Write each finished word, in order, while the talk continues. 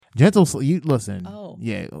Gentle. You listen. Oh.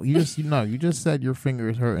 Yeah. You just said your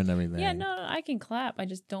fingers hurt and everything. Yeah, no, I can clap. I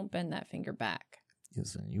just don't bend that finger back.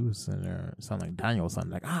 Listen, you was sitting there sound like Daniel,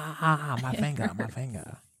 something like my finger, my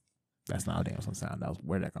finger. That's not how Danielson sound.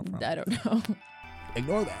 Where'd that come from? I don't know.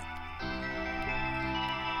 Ignore that.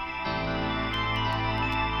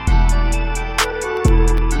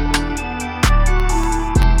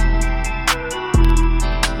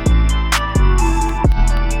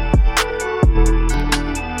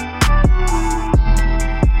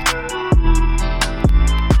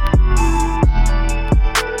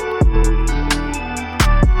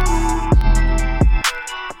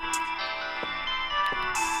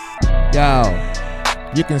 Yo,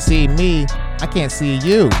 you can see me. I can't see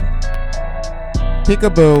you.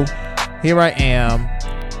 Peekaboo. Here I am.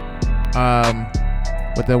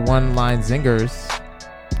 With the one-line zingers.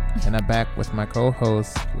 And I'm back with my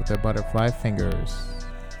co-host with the butterfly fingers.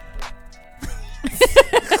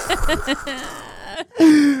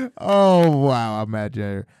 Oh, wow. I'm mad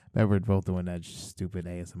that we're both doing that stupid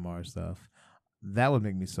ASMR stuff. That would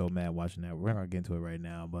make me so mad watching that. We're not going to get into it right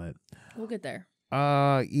now, but... We'll get there.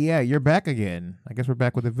 Yeah, you're back again. I guess we're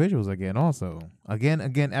back with the visuals again also. Again,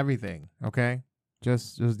 everything, okay?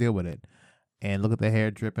 Just deal with it. And look at the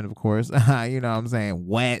hair dripping, of course. You know what I'm saying?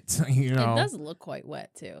 Wet, you know. It does look quite wet,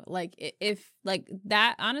 too. Like, if, like,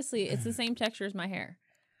 that, honestly, it's the same texture as my hair.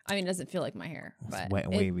 I mean, it doesn't feel like my hair, but it's wet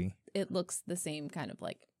and wavy. It looks the same kind of,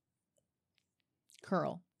 like,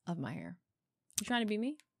 curl of my hair. You trying to be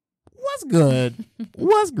me? What's good?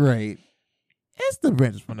 What's great? It's the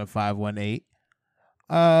Rich from the 518.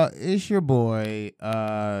 It's your boy,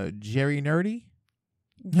 Jerry Nerdy.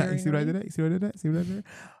 You see what I did there?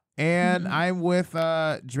 And I'm with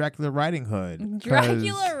Dracula Riding Hood.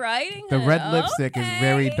 Dracula Riding Hood. The red lipstick is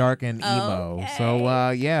very dark and emo. Okay.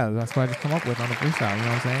 So yeah, that's what I just come up with on the freestyle. You know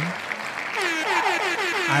what I'm saying?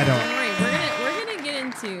 I don't.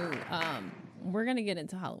 We're gonna get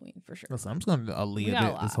into Halloween for sure. Listen, I'm just gonna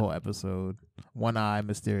Aaliyah it this whole episode. One eye,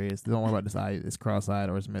 mysterious. Don't worry about this eye. It's cross-eyed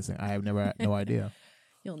or it's missing. I have no idea.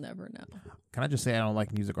 You'll never know. Can I just say I don't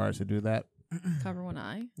like music artists to do that? Cover one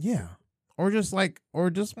eye? Yeah. Or just want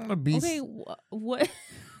to be... Okay, what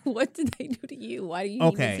did they do to you? Why do you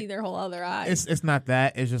need to see their whole other eye? It's not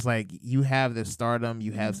that. It's just like you have the stardom.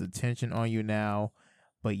 You have the attention on you now,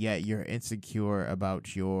 but yet you're insecure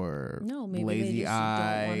about your lazy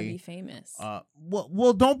eye. Don't want to be famous.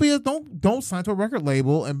 Well, don't sign to a record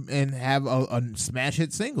label and have a smash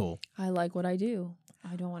hit single. I like what I do.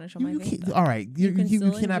 I don't want to show my face. All right, you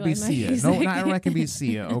cannot be Sia. No, not everyone can be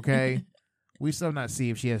Sia. Okay, we still not see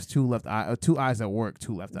if she has two eyes that work,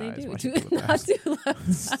 two left eyes. They do. Two left eyes.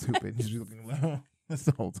 Stupid. He's looking low. That's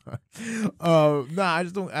the whole time. I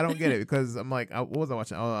don't get it because I'm like, what was I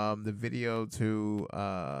watching? The video to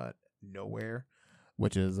Nowhere,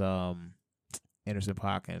 which is Anderson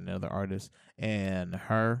 .Paak and another artist, and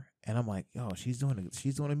her. And I'm like, yo, she's doing a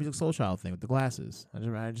Music Soul Child thing with the glasses.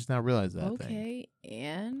 I just now realized that thing. Okay,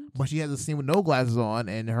 and but she has a scene with no glasses on,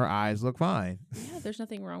 and her eyes look fine. Yeah, there's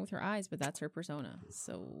nothing wrong with her eyes, but that's her persona.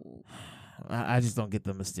 So I just don't get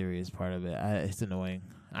the mysterious part of it. It's annoying.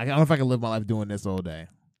 I don't know if I can live my life doing this all day.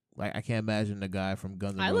 Like I can't imagine the guy from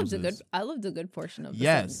Guns N' Roses. I lived a good portion of.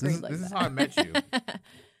 Yes, this is how I met you.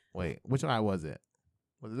 Wait, which eye was it?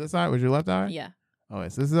 Was it this eye? Was your left eye? Yeah. Oh,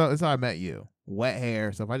 so this is how I met you. Wet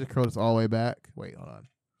hair. So if I just curl this all the way back. Wait, hold on.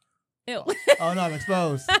 Ew. Oh no, I'm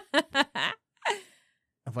exposed.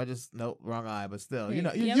 If I just wrong eye, but still, you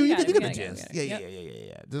get the gist.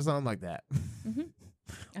 Yeah. Just something like that. Mm-hmm.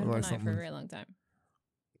 I've been on for a very long time.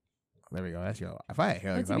 There we go. That's yo. If I had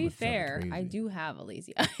hair, but to be fair, I do have a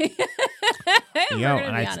lazy eye. Yo,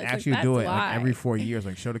 and I actually do it like every 4 years.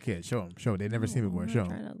 Like, show the kids, show them. They never seen me before. Show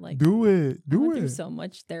them. Do it. I went through so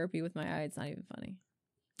much therapy with my eye. It's not even funny.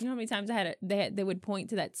 You know how many times they would point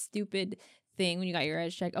to that stupid thing when you got your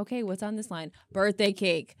eyes checked. Okay, what's on this line? Birthday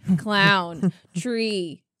cake, clown,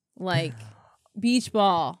 tree, like beach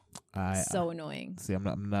ball. So annoying. See,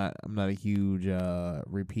 I'm not a huge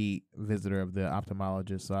repeat visitor of the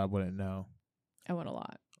ophthalmologist, so I wouldn't know. I went a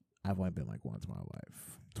lot. I've only been like once in my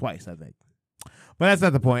life, twice I think. But that's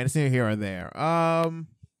not the point. It's neither here or there.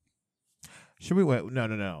 Should we wait?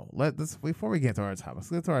 No. Let's before we get to our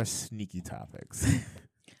topics. Let's get to our sneaky topics.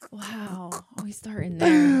 Wow, we starting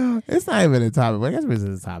there. It's not even a topic, but I guess this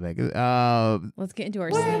is a topic. Let's get into our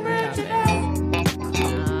sneaky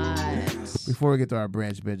topics. Before we get to our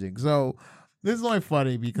branch binging, so this is only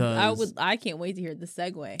funny because I can't wait to hear the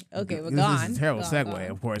segue. Okay, but this is a terrible segue,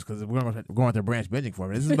 of course, because we're going to branch binging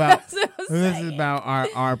for it. This is about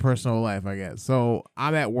our personal life, I guess. So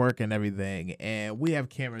I'm at work and everything, and we have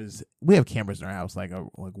cameras. We have cameras in our house, like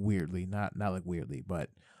weirdly, not like weirdly, but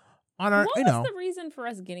on our, What you was know, the reason for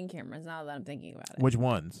us getting cameras? Now that I'm thinking about it, which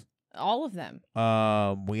ones? all of them.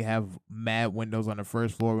 We have mad windows on the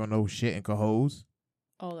first floor with no shit in Cahos.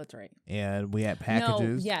 Oh, that's right. And we had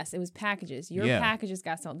packages. No, yes, it was packages. Your Yeah. packages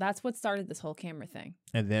got stolen. That's what started this whole camera thing.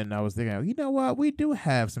 And then I was thinking, you know what? We do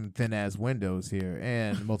have some thin ass windows here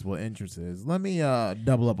and multiple entrances. Let me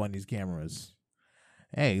double up on these cameras.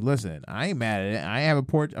 Hey, listen, I ain't mad at it. I have a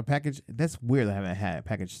package. That's weird. I haven't had a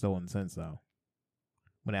package stolen since though.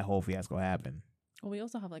 When that whole fiasco happened. Well, we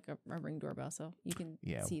also have like a Ring doorbell, so you can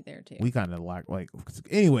see there too. We kind of like.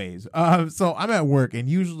 Anyways, so I'm at work, and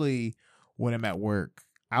usually when I'm at work,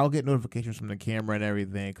 I'll get notifications from the camera and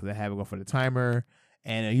everything because I have it go for the timer,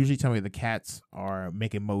 and it usually tell me the cats are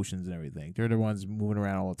making motions and everything. They're the ones moving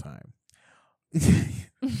around all the time.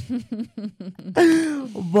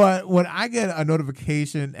 But when I get a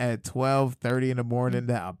notification at 12:30 in the morning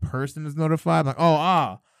that a person is notified, I'm like,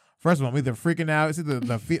 first of all, I'm either freaking out. It's either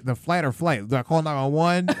the flight or flight. Do I call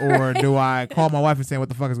 911 or do I call my wife and say what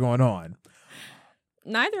the fuck is going on?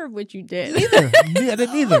 Neither of which you did.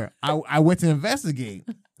 Neither. I went to investigate.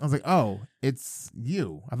 I was like, oh, it's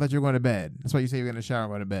you. I thought you were going to bed. That's why you say you're going to shower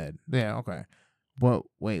and go to bed. Yeah, okay. But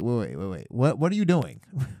wait. What are you doing?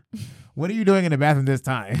 What are you doing in the bathroom this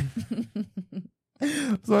time?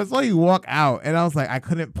 So I saw you walk out, and I was like, I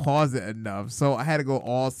couldn't pause it enough. So I had to go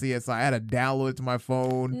all CSI. I had to download it to my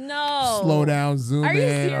phone. No. Slow down, zoom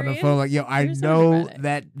in on the phone. Like, yo, I know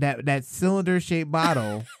that cylinder-shaped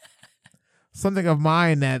bottle, something of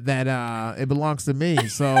mine that it belongs to me.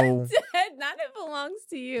 So not it belongs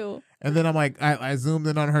to you. And then I'm like, I zoomed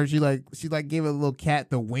in on her. She gave a little cat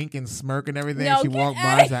the wink and smirk and everything. No, she walked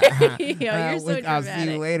by. You're so dramatic. I'll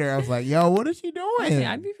see you later. I was like, yo, what is she doing? Actually,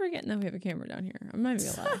 I'd be forgetting that we have a camera down here. I'm not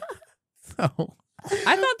even gonna lie. So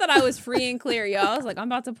I thought that I was free and clear, yo. I was like, I'm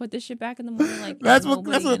about to put this shit back in the morning. Like that's what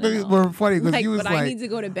were funny because he was but I need to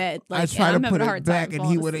go to bed. Like, I tried to put it back and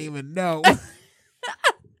he wouldn't even know.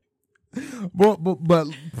 But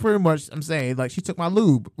pretty much, I'm saying like she took my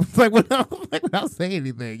lube without saying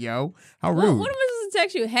anything, yo. How rude! What am I supposed to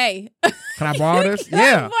text you? Hey, can I borrow this?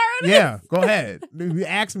 Yeah. Go ahead. You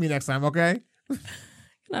ask me next time, okay? Can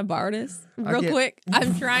I borrow this real quick?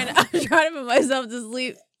 I'm trying to put myself to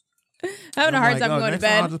sleep. Having a hard time going to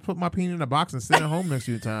bed. I'll just put my penis in a box and sit at home next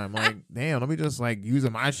to you time. Like, damn, let me just like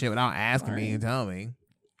using my shit without asking me and telling me.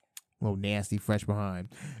 Little nasty, fresh behind.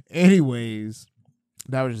 Anyways.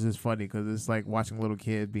 That was just funny because it's like watching little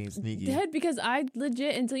kids being sneaky. Dead because I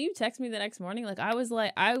legit until you text me the next morning, like I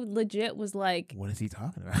legit was like, what is he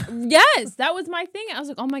talking about? Yes, that was my thing. I was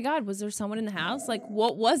like, oh my god, was there someone in the house? Like,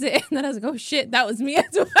 what was it? And then I was like, oh shit, that was me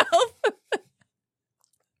at 12.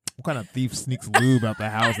 What kind of thief sneaks lube out the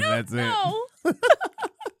house and that's it?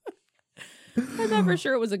 I thought for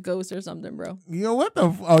sure it was a ghost or something, bro. Yo, what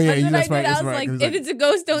the? Oh yeah, that's right. I was like, if it's a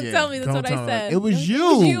ghost, don't tell me. That's what I said. It was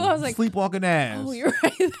you. I was like, sleepwalking ass. Oh, you're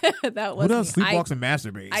right. That was. Who does sleepwalks and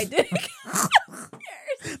masturbates? I did. I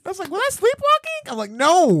was like, was I sleepwalking? I'm like,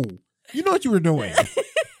 no. You know what you were doing.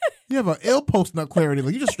 You have an ill post-nut clarity.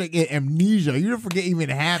 Like you just straight get amnesia. You don't forget even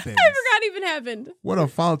happened. I forgot even happened. What a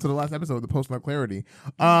follow to the last episode of the post-nut clarity.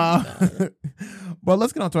 But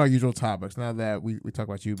let's get on to our usual topics. Now that we talk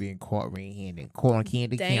about you being caught red-handed, caught on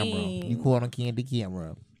candid camera. You caught on candid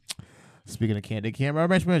camera. Speaking of candid camera, I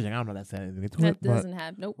don't know that's anything to it. That doesn't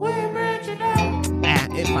have nope.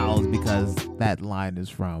 It follows because that line is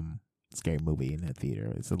from Scary Movie in the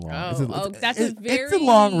theater. It's a long. It's a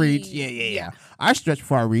long reach. Yeah. I stretched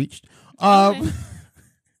before I reached. Okay.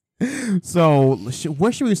 So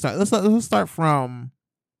where should we start? Let's start from,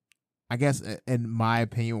 I guess, in my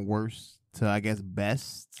opinion, worst to I guess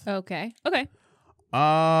best. Okay.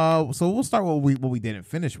 So we'll start what we didn't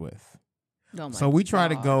finish with. So we try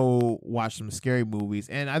to go watch some scary movies,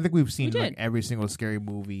 and I think we've seen like every single scary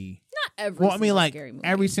movie. Not every. Well, I mean, like scary movie,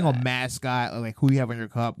 every single mascot, like who you have on your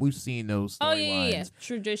cup. We've seen those storylines. Oh yeah.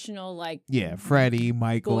 Traditional like. Yeah, Freddy,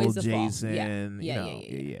 Michael, Jason.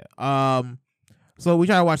 Yeah. So we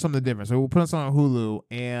try to watch something different. So we'll put us on Hulu,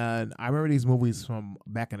 and I remember these movies from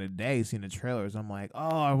back in the day, seeing the trailers. I'm like,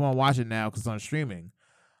 oh, I want to watch it now because it's on streaming.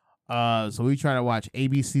 So we try to watch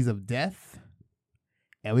ABCs of Death.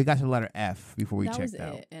 And we got to the letter F before we checked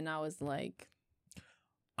out. And I was like...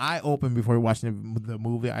 I opened before watching the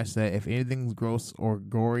movie. I said, if anything's gross or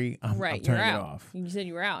gory, I'm turning it off. You said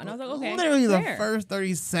you were out. And I was like, okay. Literally the first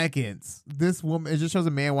 30 seconds, this woman, it just shows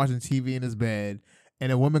a man watching TV in his bed.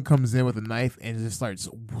 And a woman comes in with a knife and just starts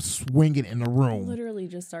swinging in the room. Literally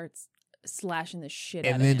just starts slashing the shit out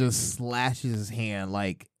of him. And then just slashes his hand,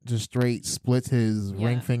 like just straight splits his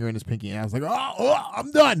ring finger and his pinky. And I was like, oh,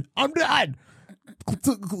 I'm done.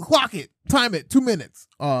 Clock it, time it, 2 minutes.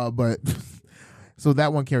 But So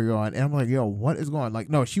that one carried on, and I'm like, yo, what is going on? Like,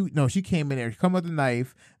 no, she came in there, she come with the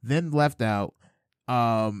knife, then left out.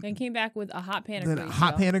 Then came back with a hot pan of Then grease. a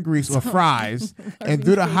hot y'all. pan of grease with fries, and Fucking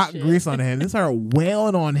threw the great hot shit. grease on him. Then started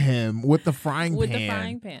wailing on him with the frying With pan. the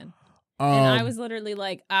frying pan. And I was literally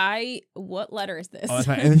like, what letter is this? Oh, that's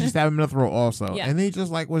right. And then she stabbed him in the throat also. Yeah. And then he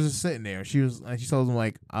just like was just sitting there. She told him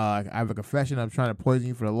like, I have a confession. I'm trying to poison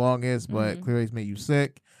you for the longest, but Mhm. clearly it's made you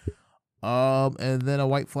sick. And then a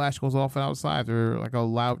white flash goes off outside. There like a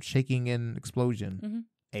loud shaking and explosion.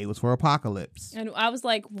 Mhm. A was for apocalypse. And I was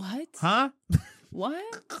like, what? Huh? What?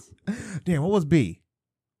 Damn, what was B?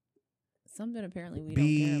 Something apparently we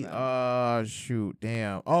B, don't care about. shoot,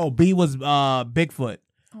 damn. Oh, B was Bigfoot.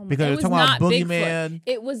 Oh my- Because it they're was talking about not Boogeyman.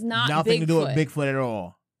 It was not Nothing Bigfoot. to do with Bigfoot at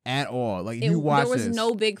all. At all. Like you watch There was this.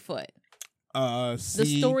 no Bigfoot. The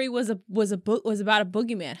story was about a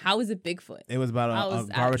boogeyman. How is it Bigfoot? It was about I a was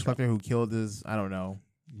garbage out. collector who killed his, I don't know,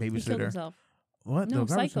 He killed babysitter. himself. What? No,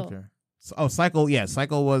 garbage Psycho. collector. Oh, Psycho. Yeah,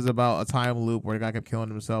 Psycho was about a time loop where the guy kept killing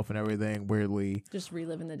himself and everything weirdly. Just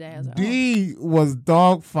reliving the day. I was like, D was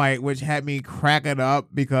Dogfight, which had me cracking up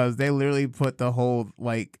because they literally put the whole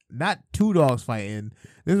like not two dogs fighting.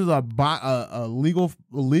 This is a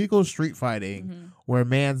legal street fighting Mhm. where a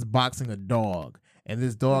man's boxing a dog, and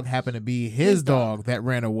this dog happened to be his dog that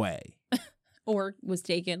ran away. or was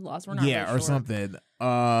taken, lost. We're not Yeah, really or sure. something.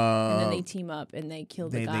 And then they team up and they kill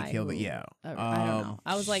the they guy. killed it. who- Yeah. I don't know.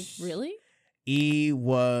 I was like, really? E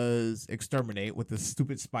was Exterminate with the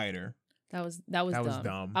stupid spider. That was That dumb. was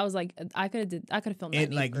dumb. I was like, I could have filmed that It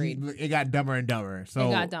in like 8th grade. it got dumber and dumber. So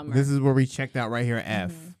got dumber. this is where we checked out right here.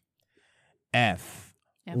 F. Mhm. F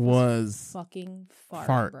F was fucking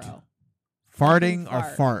fart. bro. farting or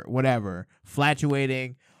fart. fart, whatever.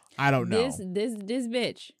 Flatulating. I don't know.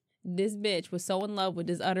 This bitch was so in love with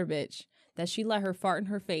this other bitch that she let her fart in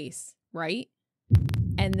her face, right?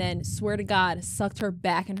 And then swear to God, sucked her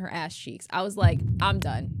back in her ass cheeks. I was like, I'm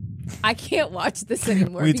done. I can't watch this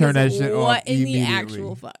anymore. We turned because that shit off What in the immediately.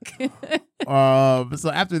 actual fuck?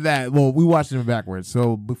 So after that, well, we watched it backwards.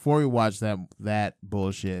 So before we watched that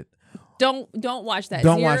bullshit, Don't watch that.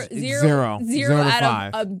 Don't Zero- watch it. zero Zero to out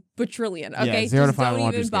five. of a bajillion. Yeah, Okay, 0 to just 5 don't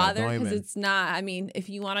won't even be scared. bother Don't because even. it's not. I mean, if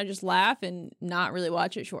you want to just laugh and not really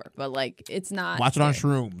watch it, sure. But like, it's not. watch it on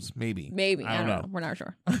scary. shrooms, maybe. Maybe I don't know. We're not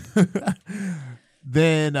sure.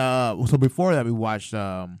 Then, so before that, we watched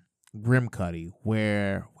Grim Cuddy,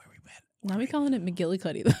 where we met. Now we calling it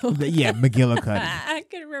McGillicuddy though. Yeah, McGillicuddy. I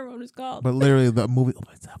couldn't remember what it's called. But literally, the movie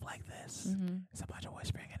opens up like this. Mhm. It's a bunch of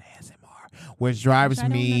whispering and ASMR, which drives Which I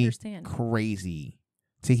don't me understand. crazy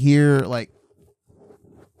to hear. Like,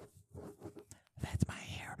 that's my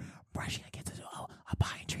hair brushing against a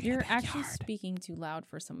pine tree. in You're the actually backyard. speaking too loud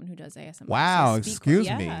for someone who does ASMR. Wow, So speak- excuse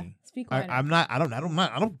yeah, me. Speak quieter. I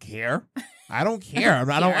don't care. I don't care. I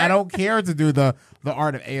Care? don't care to do the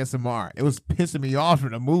art of ASMR. It was pissing me off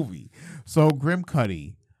in the movie. So Grim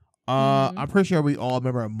Cuddy. Mhm. I'm pretty sure we all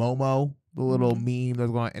remember Momo, the little Mhm. meme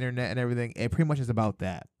that's going on the internet and everything. It pretty much is about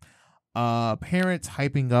that. Parents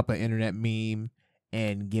hyping up an internet meme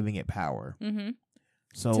and giving it power. Mhm.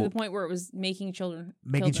 So To the point where it was making children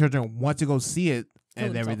making kill them. children want to go see it Kill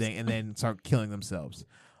and themselves. everything, and then start killing themselves.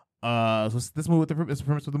 So this movie, the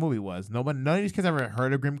premise of the movie was none of these kids ever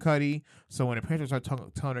heard of Grim Cuddy. So when the parents start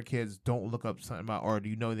telling their kids, "Don't look up something about," or "Do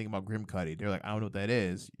you know anything about Grim Cuddy?" They're like, "I don't know what that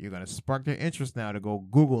is." You're gonna spark their interest now to go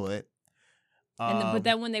Google it. But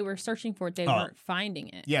then when they were searching for it, they weren't finding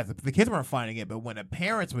it. Yeah, the kids weren't finding it, but when the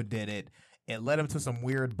parents did it, it led them to some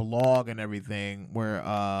weird blog and everything where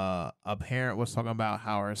a parent was talking about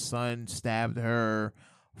how her son stabbed her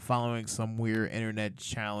following some weird internet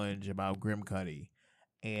challenge about Grim Cuddy.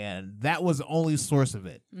 And that was the only source of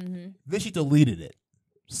it. Mm-hmm. Then she deleted it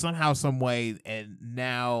somehow, some way, and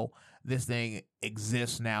now this thing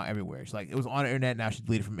exists now everywhere. She's like, it was on the internet, now she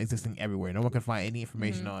deleted it from existing everywhere. No one can find any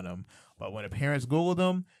information on him. But when the parents Googled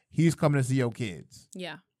him, he's coming to see your kids.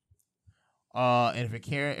 Yeah. And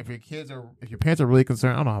if your parents are really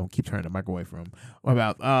concerned, I don't know how I keep turning the mic away from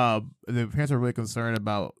about the parents are really concerned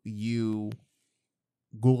about you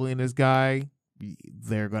Googling this guy, it's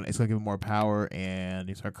gonna give him more power and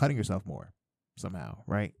you start cutting yourself more somehow,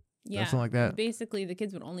 right? Yeah. Something like that. Basically, the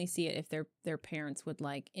kids would only see it if their parents would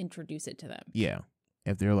like introduce it to them. Yeah.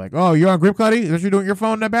 If they're like, "Oh, you're on Grip Cuddy? Is that you doing your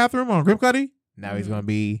phone in that bathroom on Grip Cuddy?" Now he's gonna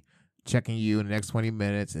be checking you in the next 20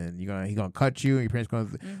 minutes, and he's gonna cut you, and your parents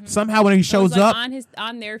gonna somehow when he So it was shows like up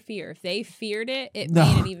on their fear. If they feared it, it No.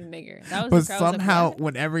 made it even bigger. That was but the I was like, somehow, what?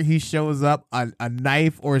 whenever he shows up, a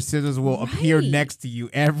knife or scissors will appear Right. next to you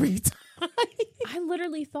every time. I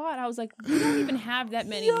literally thought, I was like, we don't even have that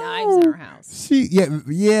many knives in our house.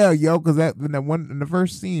 Yo, because that one in the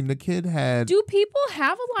first scene, the kid had. Do people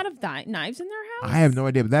have a lot of knives in their house? I have no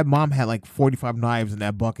idea, but that mom had like 45 knives in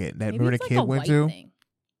that bucket. That Maybe remember it's the like kid a went white to. thing.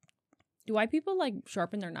 Do white people like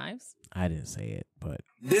sharpen their knives? I didn't say it, but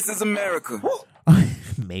This is America.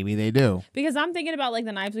 maybe they do. Because I'm thinking about like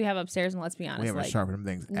the knives we have upstairs, and let's be honest, We haven't like, sharpened them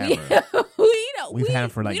things we, ever. we've had 'em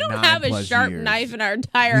for, like, we don't 9 have a plus sharp years. knife in our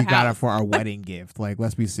entire We house. got it for our wedding gift. Like,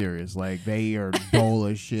 let's be serious. Like, they are dull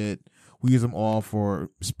as shit. We use them all for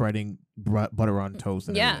spreading butter on toast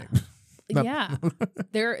and Yeah. everything. Yeah,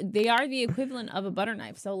 they are the equivalent of a butter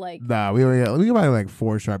knife. So like, Nah, we can buy like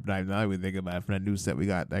 4 sharp knives. Now that we think about it, from that new set we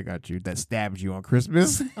got, that stabs you on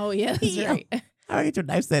Christmas. oh yeah, that's Yeah. right. How do I get your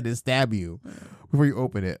knife set and stab you before you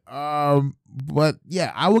open it? But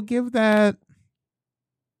yeah, I would give that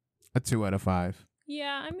a 2 out of 5.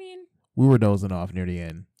 Yeah, I mean, We were dozing off near the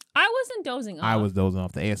end. I wasn't dozing off. I was dozing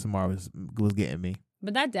off. The ASMR was getting me.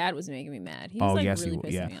 but that dad was making me mad. He was like really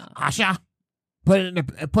pissing me off. Asha, put it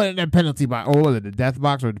in the penalty box. Or was it the death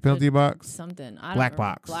box or the penalty box? Something. I don't Black remember.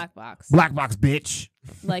 box. Black box. Black box, bitch.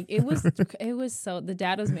 Like it was so. The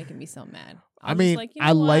dad was making me so mad. I was mean, just like, you know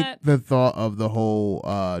I what? like the thought of the whole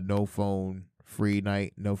no phone free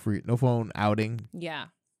night, no phone outing. Yeah,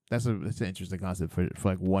 That's an interesting concept for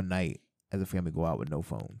like one night as a family go out with no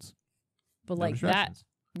phones. but No like that, distractions.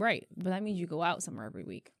 right? But that means you go out somewhere every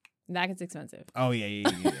week. That gets expensive. Oh yeah.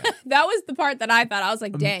 That was the part that I thought. I was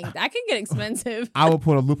like, dang, that can get expensive, I would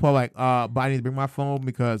put a loophole like, but I need to bring my phone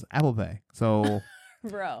because Apple Pay. So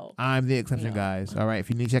bro. I'm the exception, No. guys. All right, if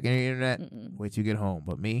you need to check your internet, Mm-mm. wait till you get home.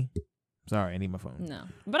 But me, sorry, I need my phone. No,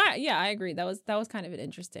 but I agree. That was kind of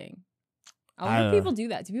interesting. I I wonder don't if people do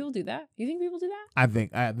that. Do people do that? Do you think people do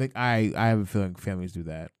that? I have a feeling families do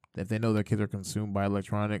that. If they know their kids are consumed by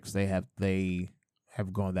electronics, they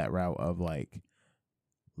have gone that route of like,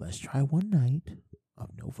 let's try one night of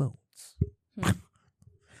no phones. Hmm.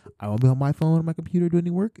 I won't be on my phone or my computer doing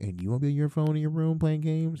any work, and you won't be on your phone in your room playing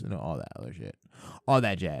games and all that other shit, all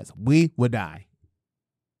that jazz. We would die.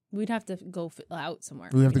 We'd have to go out somewhere.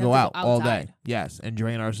 We have to go out all day. outside. Yes, and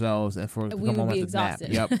drain ourselves, and for us to We come would home be and nap.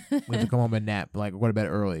 exhausted. Yep, we have to come home and nap. Like go to bed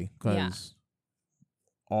early Yeah. because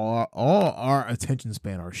all our attention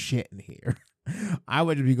span are shit in here. I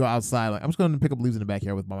would just go outside. Like I'm just going to pick up leaves in the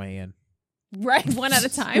backyard with my hand. Right, one at a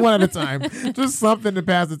time. One at a time. Just something to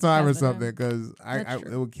pass the time or Pass the time. something because That's it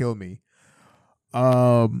true. would kill me.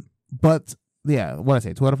 But yeah, what I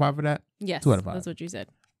say, 2 out of 5 for that. Yes, 2 out of 5. that's what you said.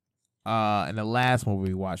 And the last movie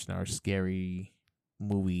we watched in our scary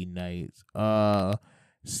movie nights,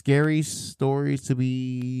 Scary Stories to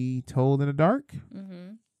Be Told in the Dark,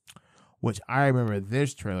 Mm-hmm. which I remember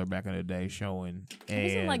this trailer back in the day showing. It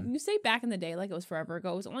wasn't And like you say back in the day, like it was forever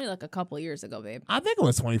ago. It was only like a couple of years ago, babe. I think it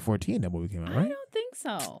was 2014 that movie came out, I right? don't think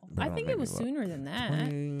so. But I don't think make it me was look. sooner than that.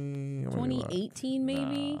 2018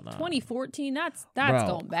 maybe. Nah. 2014. That's Bro,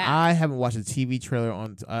 going back. I haven't watched a TV trailer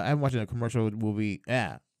on. I haven't watched a commercial movie.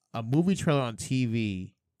 Yeah, a movie trailer on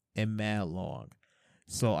TV in mad long.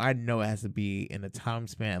 So I know it has to be in a time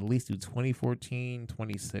span at least through 2014,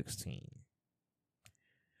 2016.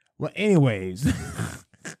 Well, anyways,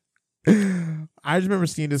 I just remember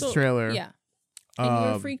seeing this So, trailer. Yeah. And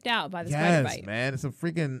you were freaked out by the spider bite. man, it's a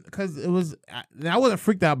freaking because it was. I wasn't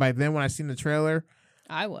freaked out by then when I seen the trailer,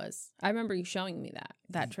 I was. I remember you showing me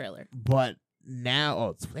that trailer. but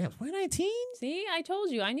now, damn, 2019. See, I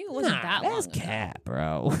told you. I knew it wasn't that long That's ago. cap,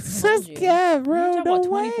 bro. That's told you. cap, You bro. talk No about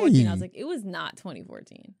 2014. way. I was like, it was not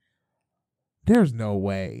 2014. There's no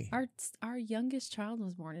way. Our youngest child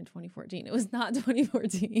was born in 2014. It was not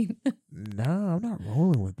 2014. No, I'm not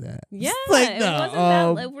rolling with that. Yeah, Like, it no,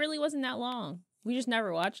 wasn't that. It really wasn't that long. We just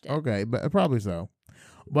never watched it. Okay, but probably so.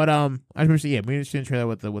 But I remember seeing we seen a trailer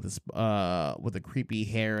with the creepy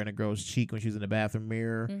hair in a girl's cheek when she was in the bathroom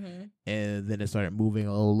mirror, Mm-hmm. and then it started moving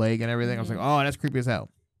a little leg and everything. I was like, oh, that's creepy as hell.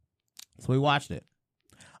 So we watched it.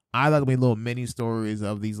 I thought there'd be little mini stories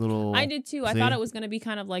of these little. I did too. I See? thought it was going to be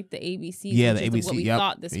kind of like the ABC. Yeah, the version of ABC. What we yep.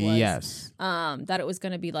 thought this was. Yes. That it was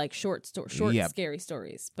going to be like short, Yep. scary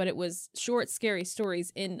stories, but it was short, scary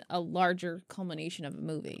stories in a larger culmination of a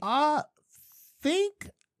movie. Think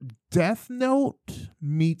Death Note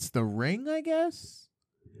meets The Ring, I guess.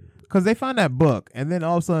 Because they found that book, and then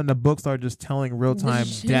all of a sudden the book started just telling real time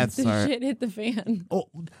deaths The are. shit hit the fan. Oh,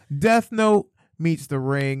 Death Note meets The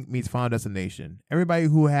Ring meets Final Destination. Everybody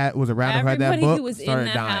who was around who had that Everybody book who was in started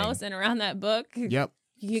that dying. house and around that book, Yep,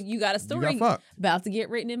 you got a you story got fucked. about to get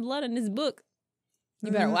written in blood in this book.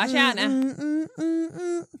 You better watch out now.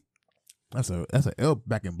 That's a ill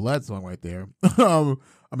Back in Blood song right there.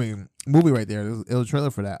 I mean movie right there. It was a trailer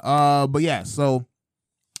for that. But yeah, so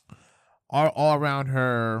all around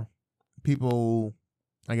her, people,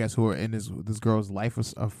 I guess, who are in this girl's life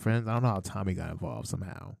of friends. I don't know how Tommy got involved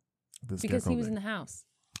somehow. Because he was in the house.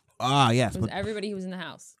 Ah, yes. It was everybody who was in the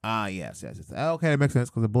house. Ah, yes. Okay, that makes sense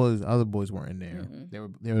because the other boys weren't in there. Mm-mm.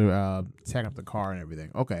 They were checking up the car and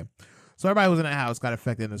everything. Okay, so everybody was in the house got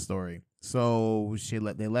affected in the story. So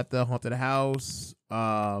they left the haunted house.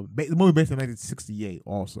 The movie based in 1968,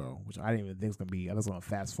 also, which I didn't even think was gonna be. I was gonna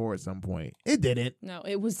fast forward at some point. It didn't. No,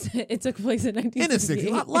 it was. It took place in 1968. In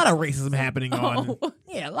the 60s, a lot of racism happening on. Oh.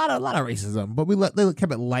 Yeah, a lot of racism, but they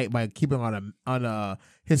kept it light by keeping it on a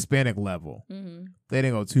Hispanic level. Mm-hmm. They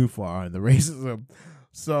didn't go too far on the racism.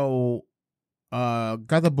 So,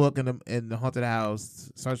 got the book in the haunted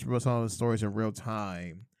house. Started to read some of the stories in real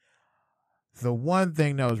time. The one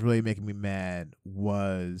thing that was really making me mad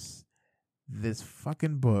was this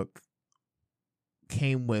fucking book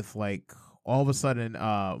came with like all of a sudden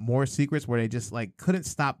more secrets where they just like couldn't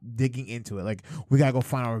stop digging into it. Like, we gotta go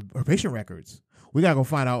find our patient records. We gotta go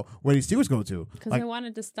find out where these secrets go to. Because like, I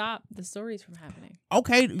wanted to stop the stories from happening.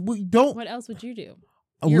 Okay, we don't. What else would you do?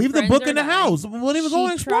 Leave the book in the house. We won't even go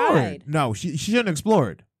and explore tried. it. No, she shouldn't have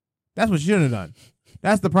explored. That's what she shouldn't have done.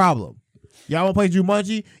 That's the problem. Y'all want to play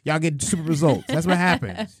Jumanji? Y'all get super results. That's what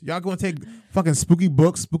happens. Y'all going to take fucking spooky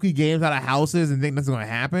books, spooky games out of houses and think that's going to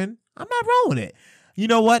happen? I'm not rolling it. You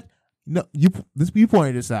know what? No, you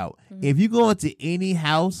pointed this out. Mm-hmm. If you go into any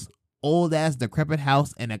house, old ass decrepit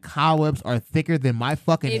house, and the cobwebs are thicker than my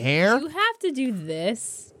fucking hair, you have to do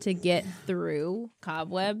this to get through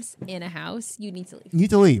cobwebs in a house. You need to leave. you need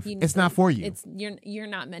to leave. It's not for you. You're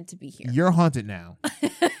not meant to be here. You're haunted now.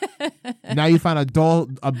 Now you find a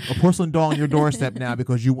porcelain doll on your doorstep now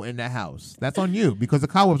because you were in that house. That's on you because the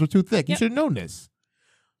cobwebs were too thick. You should have known this.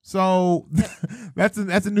 So that's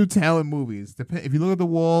a new talent in movies. If you look at the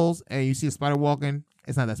walls and you see a spider walking,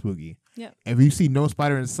 it's not that spooky. Yep. If you see no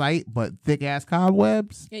spider in sight but thick ass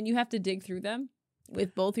cobwebs, and you have to dig through them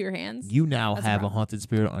with both your hands, you now that's have a haunted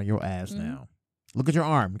spirit on your ass Mm-hmm. now. Look at your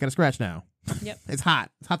arm. You got a scratch now. Yep. It's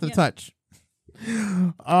hot. It's hot to the Yep. touch.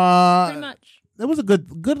 pretty much. It was a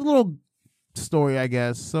good little story, I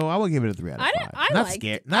guess. So I would give it a 3 out of 5. Not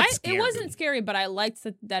scary. It wasn't scary, but I liked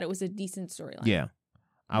that it was a decent storyline. Yeah,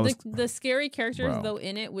 the scary characters Bro. though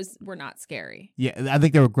in it were not scary. Yeah, I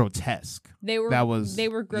think they were grotesque. They were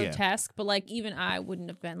yeah. grotesque, but like even I wouldn't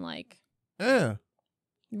have been like, Yeah.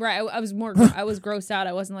 right. I was grossed out.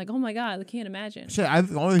 I wasn't like, oh my god, I can't imagine. Shit,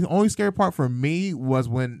 the only scary part for me was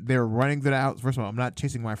when they were running through the house. First of all, I'm not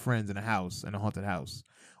chasing my friends in a haunted house.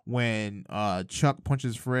 When Chuck punched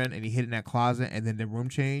his friend and he hid in that closet and then the room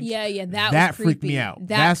changed. Yeah, that was freaked creepy. me out.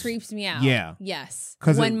 That creeps me out. Yeah. Yes.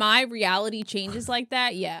 'Cause when my reality changes like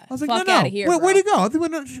that, yeah. I was like, fuck no. out of here. Where'd he go? I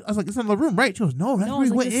was like, it's in the room, right? She goes, no, that's where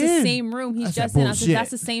he went it's in. the same room he's just in. I was like, that's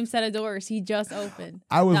the same set of doors he just opened.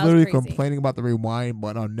 I was That literally crazy. complaining about the rewind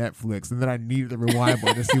button on Netflix, and then I needed the rewind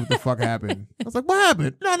button to see what the fuck happened. I was like, what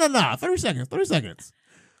happened? No. 30 seconds.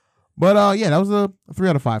 But yeah, that was a 3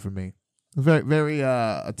 out of 5 for me. Very, very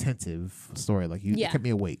attentive story. Like you kept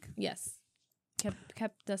me awake. Yes.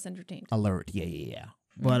 Kept us entertained. Alert. Yeah.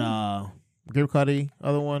 But Grape Cuddy,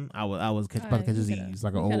 other one, I was about to catch disease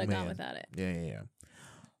like an old man. Gone without it. Yeah.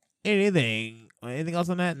 Anything else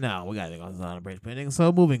on that? No, we got anything else on the branch pending.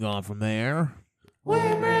 So moving on from there. We're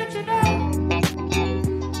branching out.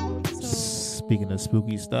 Speaking of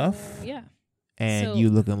spooky stuff. Yeah. And you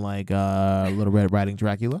looking like Little Red Riding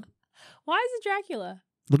Dracula. Why is it Dracula?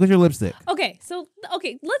 Look at your lipstick. Okay,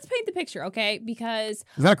 let's paint the picture, okay? Because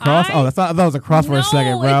is that a cross? I thought it was a cross for a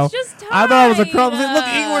second, bro. It's just tied. I thought it was a cross. Look,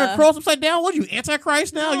 you wearing a cross upside down. What, you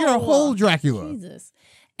Antichrist now? No. You're a whole Dracula. Jesus.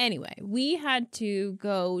 Anyway, we had to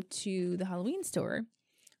go to the Halloween store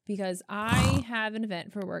because I have an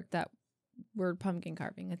event for work that we're pumpkin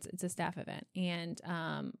carving. It's a staff event, and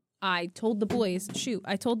I told the boys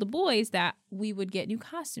that we would get new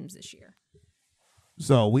costumes this year.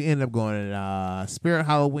 So we ended up going to Spirit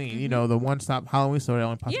Halloween, you know, the one-stop Halloween store that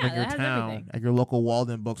only pops up in your town, everything. at your local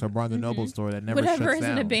Walden Books or Barnes & Noble store that never Whatever shuts is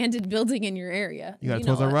down. an abandoned building in your area. You got a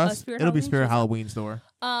Toys R Us? It'll be Spirit Halloween store.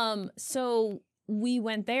 So we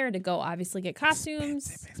went there to go obviously get costumes.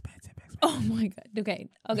 Expensive. Oh my god.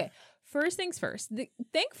 Okay. First things first.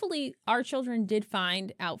 Thankfully, our children did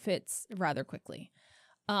find outfits rather quickly.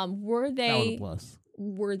 Were That was a they plus.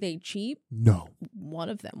 were they cheap? No. One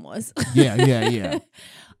of them was. Yeah.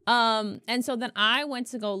 And so then I went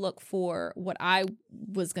to go look for what I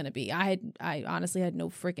was going to be. I honestly had no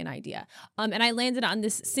freaking idea. And I landed on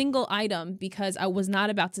this single item because I was not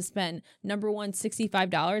about to spend, number one,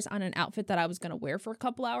 $65 on an outfit that I was going to wear for a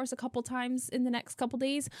couple hours, a couple times in the next couple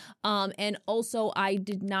days. And also I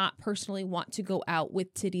did not personally want to go out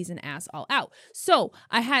with titties and ass all out. So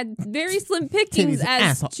I had very slim pickings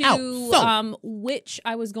as to what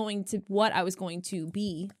I was going to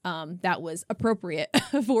be that was appropriate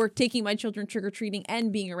for taking my children trick-or-treating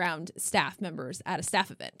and being around staff members at a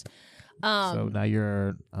staff event. So now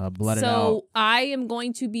you're blooded out. So I am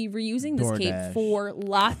going to be reusing this cape DoorDash. for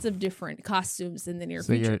lots of different costumes in the near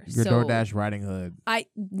future. You're DoorDash Riding Hood.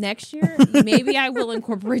 Next year, maybe I will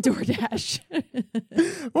incorporate DoorDash.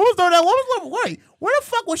 What was DoorDash? Wait, where the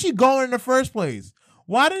fuck was she going in the first place?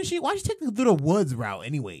 Why did she take me through the woods route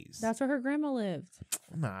anyways? That's where her grandma lived.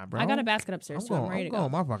 Nah, bro. I got a basket upstairs, so I'm ready to go.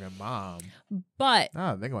 My fucking mom. But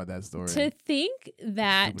I think about that story. to think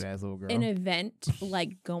that Stupid-ass little girl. an event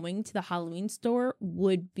like going to the Halloween store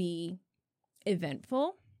would be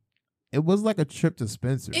eventful. It was like a trip to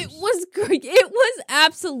Spencer's. It was great. It was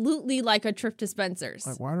absolutely like a trip to Spencer's.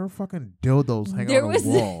 Like, why are there fucking dildos hanging on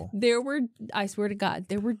the wall? I swear to God,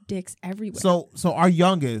 there were dicks everywhere. So our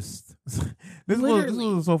youngest, this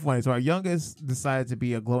was so funny. So our youngest decided to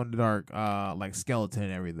be a glow in the dark, like skeleton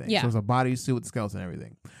and everything. Yeah. So it's a bodysuit with skeleton and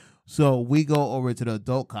everything. So we go over to the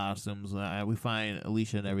adult costumes. We find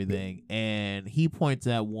Alicia and everything, and he points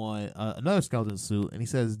at another skeleton suit, and he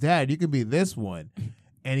says, "Dad, you can be this one."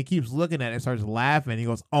 And he keeps looking at it and starts laughing. He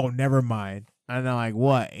goes, "Oh, never mind." And I'm like,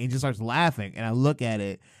 "What?" And he just starts laughing. And I look at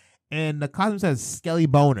it, and the costume says Skelly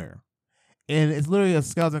Boner. And it's literally a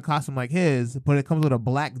skeleton costume like his, but it comes with a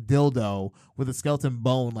black dildo with a skeleton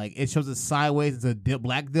bone. Like, it shows it sideways. It's a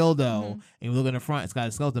black dildo. And you look in the front, it's got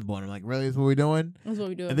a skeleton bone. I'm like, really? That's what we're doing? That's what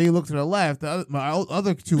we do. And then you look to the left. My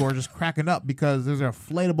other two are just cracking up because there's an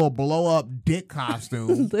inflatable blow-up dick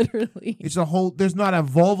costume. Literally. It's there's not a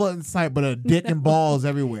vulva in sight, but a dick and balls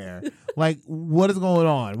everywhere. Like, what is going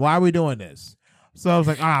on? Why are we doing this? So I was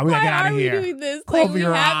like, we gotta get out of here. Why are we doing this? Cover we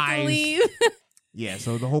your have eyes. to leave. Yeah,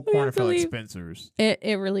 so the whole corner felt like Spencer's.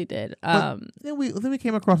 It really did. Then we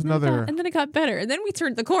came across another. And then it got better. And then we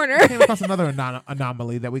turned the corner. Came across another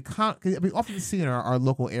anomaly that we often see in our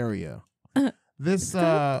local area. This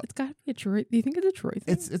it's got to be a Troy. Do you think it's a Troy thing?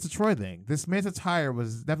 It's a Troy thing. This man's attire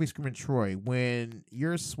was definitely screaming Troy. When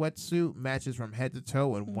your sweatsuit matches from head to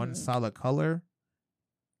toe in one solid color,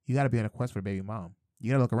 you got to be on a quest for a baby mom.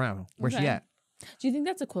 You got to look around. Where's she at? Do you think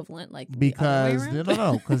that's equivalent? Like because the other way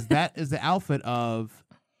no, because that is the outfit of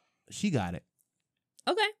She Got It.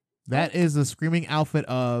 Okay. That is the screaming outfit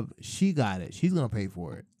of She Got It. She's gonna pay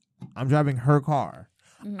for it. I'm driving her car.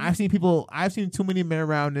 Mm-hmm. I've seen too many men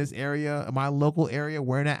around this area, my local area,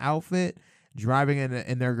 wearing that outfit, driving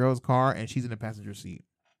in their girl's car, and she's in the passenger seat.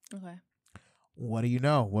 Okay. What do you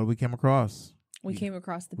know? What did we come across? We came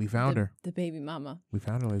across we found her. The baby mama. We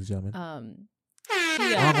found her, ladies and gentlemen.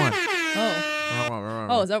 Wrong one.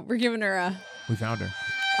 Oh, so we're giving her a. We found her.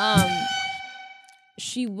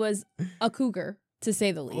 She was a cougar, to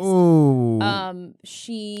say the least. Ooh. I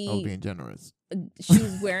was being generous. She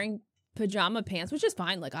was wearing pajama pants, which is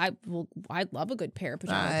fine. Like I love a good pair of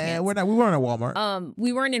pajama pants. We weren't at Walmart.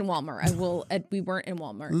 We weren't in Walmart. We weren't in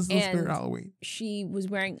Walmart. This is the spirit of Halloween. She was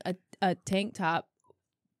wearing a tank top.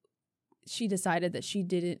 She decided that she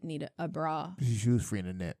didn't need a bra. She was free in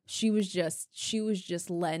the net. She was just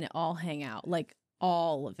letting it all hang out, like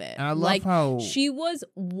all of it. And I love how she was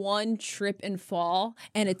one trip and fall,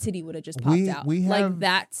 and a titty would have just popped out.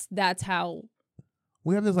 That's how.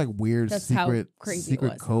 We have this like weird secret crazy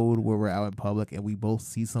code where we're out in public and we both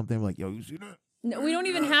see something. We're like, yo, you see that? No, we don't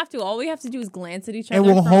even have to. All we have to do is glance at each and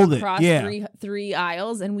other we'll from hold across three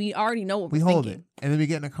aisles, and we already know what we we're hold thinking. it, and then we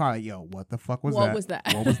get in the car. Like, yo, what the fuck was that? What was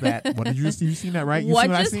that? What was that? What did you see? You seen that, right? You what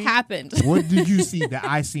see just happened? What did you see that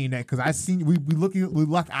I seen that? Because I seen we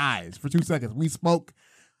locked eyes for 2 seconds. We spoke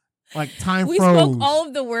like time we froze. We spoke all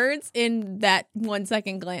of the words in that 1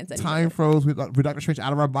 second glance. At time froze. We got Dr. Strange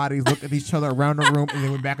out of our bodies, looked at each other around the room, and then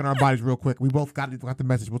went back in our bodies real quick. We both got the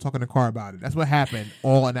message. We'll talk in the car about it. That's what happened.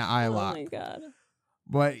 All in that eye lock. Oh my god.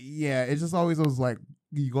 But yeah, it's just always those like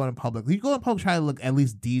you go in public. You go in public trying to look at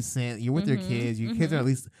least decent. You're with your kids. Your kids are at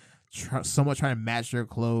least somewhat trying to match their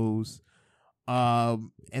clothes.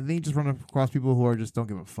 And then you just run across people who don't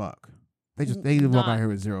give a fuck. They walk out here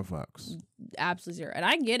with zero fucks. Absolutely zero. And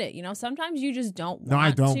I get it. You know, sometimes you just don't want to. No,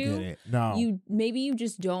 I don't get it. No. Maybe you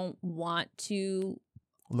just don't want to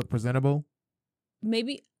look presentable.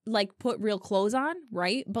 Maybe like put real clothes on,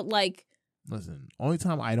 right? But like, listen, only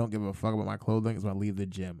time I don't give a fuck about my clothing is when I leave the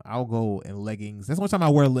gym. I'll go in leggings. That's the only time I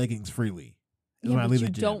wear leggings freely. is when I but leave you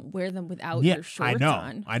the gym. don't wear them without Yeah, your shorts I know.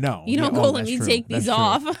 on. I know. You don't Yeah, go, oh, let that's me true. take these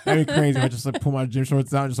That's true. off. That'd be crazy if I just like pull my gym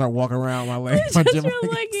shorts out and just start walking around with my legs. My Just gym your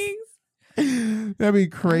leggings. leggings. That'd be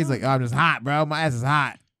crazy. Like, Oh. I'm just hot, bro. My ass is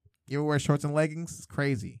hot. You ever wear shorts and leggings? It's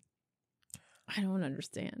crazy. I don't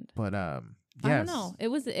understand. But I yes. don't know. It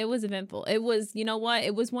was eventful. It was, you know what?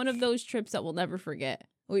 It was one of those trips that we'll never forget.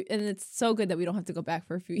 And it's so good that we don't have to go back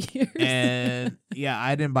for a few years. And yeah,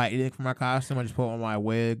 I didn't buy anything for my costume. I just put on my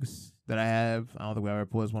wigs that I have. I don't think we ever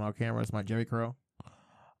put this one on camera. It's my Jerry curl.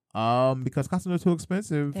 Because costumes are too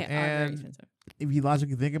expensive. They are and very expensive. if you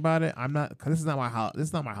logically think about it, I'm not. Cause this is not my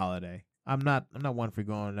holiday. I'm not one for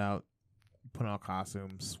going out, putting on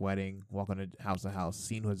costumes, sweating, walking to house,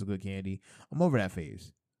 seeing who's a good candy. I'm over that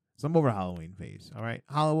phase. So I'm over the Halloween phase. All right,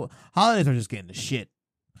 holidays are just getting the shit.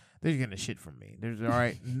 They're just getting the shit from me. There's all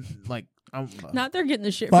right, like I'm Not they're getting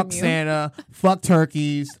the shit fuck from you. Santa, fuck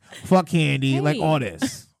turkeys, fuck candy, like Hey. all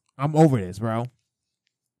this. I'm over this, bro.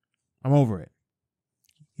 I'm over it.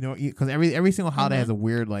 You know, because every single holiday has a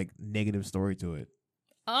weird like negative story to it.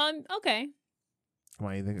 Okay. Come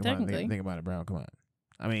on, you think, Technically. think about it, bro. Come on.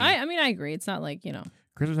 I mean, I agree. It's not like,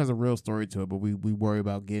 Christmas has a real story to it, but we worry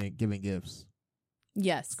about giving gifts.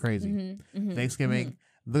 yes. It's crazy. Mhm. Thanksgiving.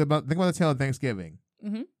 Think about the tale of Thanksgiving.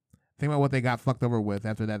 Mhm. Think about what they got fucked over with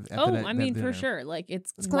after that. I mean, for dinner. sure. Like,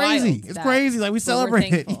 it's crazy. wild It's that crazy. Like, we we're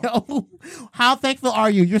celebrate it. thankful. Yo, how thankful are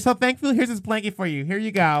you? You're so thankful. Here's this blanket for you. Here you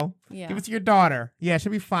go. Yeah. Give it to your daughter. Yeah,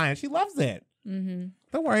 she'll be fine. She loves it. Mm-hmm.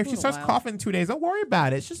 Don't worry. If she Little starts wild. coughing in 2 days, don't worry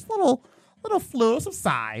about it. It's just a little flu. It'll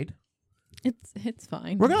subside. It's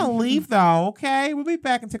fine. We're gonna leave though. Okay, we'll be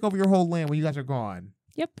back and take over your whole land when you guys are gone.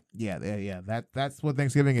 Yep. Yeah. That's what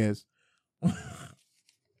Thanksgiving is.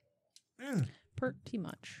 Pretty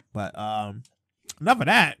much. But enough of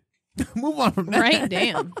that. Move on from that. Right?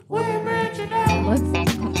 Damn. I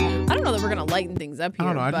don't know that we're gonna lighten things up I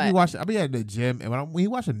here. don't know. But I'll be at the gym, and when you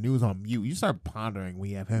watch the news on mute, you start pondering when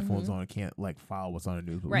you have headphones Mhm. on and can't like follow what's on the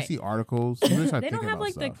news. But Right. we see articles. You really start they don't thinking have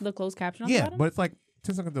about like stuff. the closed caption on the Yeah, bottom? but it's like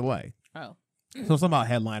 10-second delay. Oh. So somehow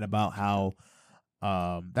headline about how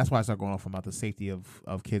that's why I start going off about the safety of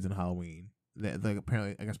kids in Halloween.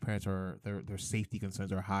 Apparently, I guess parents are their safety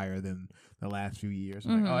concerns are higher than the last few years.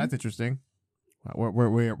 I'm like, oh, Mhm. that's interesting.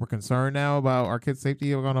 We're concerned now about our kids'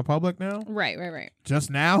 safety on the public now. Right. Just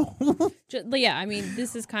now, Yeah, I mean,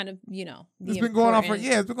 this is kind of, the it's been going on important-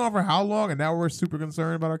 it's been going on for how long? And now we're super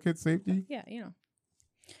concerned about our kids' safety. Yeah,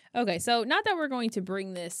 Okay, so not that we're going to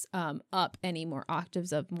bring this up any more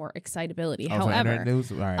octaves of more excitability. Oh, sorry, However, internet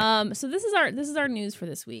news? All right. so this is our news for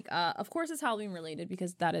this week. Of course, it's Halloween related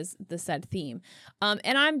because that is the said theme.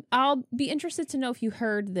 And I'll be interested to know if you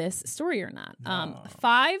heard this story or not. No.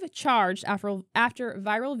 5 charged after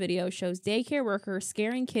viral video shows daycare worker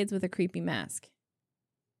scaring kids with a creepy mask.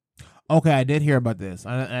 Okay, I did hear about this.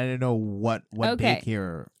 I didn't know what Okay.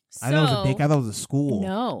 daycare. I know it was a daycare. I thought it was a school.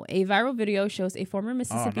 No, a viral video shows a former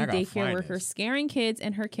Mississippi I gotta daycare find worker this. scaring kids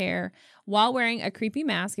in her care while wearing a creepy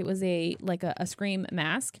mask. It was a scream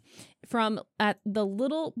mask from at the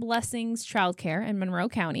Little Blessings Childcare in Monroe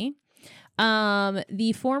County.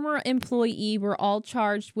 The former employee were all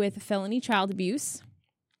charged with felony child abuse.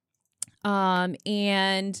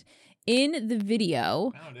 And in the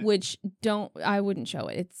video, Found it. which I wouldn't show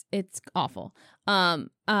it. It's awful.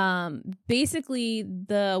 Basically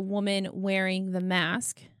the woman wearing the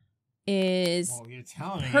mask is Well, you're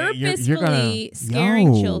telling me purposefully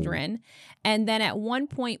scaring Yo. children, and then at one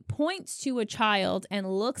point points to a child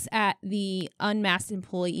and looks at the unmasked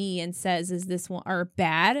employee and says, "Is this one or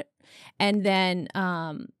bad?" And then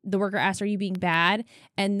the worker asks, "Are you being bad?"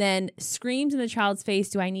 And then screams in the child's face,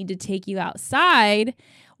 "Do I need to take you outside?"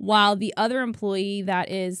 While the other employee that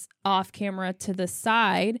is off camera to the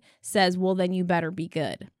side says, "Well, then you better be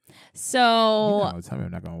good." So, tell me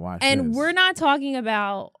I'm not gonna watch. and this. we're not talking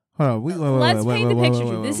about. Hold on. Let's paint the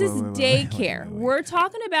picture. This is daycare. We're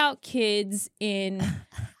talking about kids in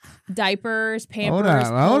diapers, Pampers,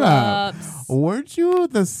 Hold up. pull-ups. Weren't you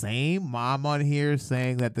the same mom on here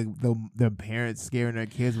saying that the parents scaring their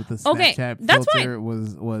kids with the Okay, Snapchat that's filter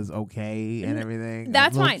was okay and everything?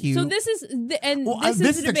 That's Little fine. cute. So this is Well,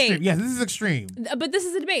 this is a debate. extreme. Yes, this is extreme. But this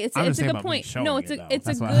is a debate. It's I'm a just saying good about me point. showing No, it, though. it's a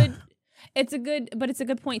That's why- good it's a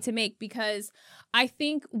good point to make because I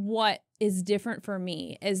think what is different for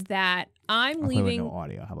me is that I'm I'll play with leaving no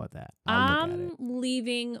audio. How about that? I'll look at it.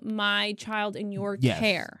 leaving my child in your Yes.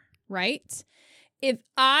 care, right? If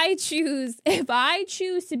I choose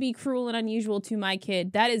to be cruel and unusual to my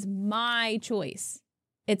kid, that is my choice.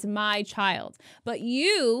 It's my child. But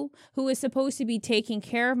you, who is supposed to be taking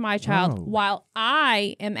care of my child Whoa. while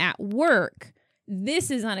I am at work,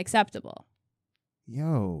 this is unacceptable.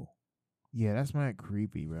 Yo, yeah, that's mad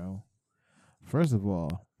creepy, bro. First of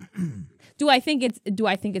all, Do I think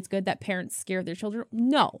it's good that parents scare their children?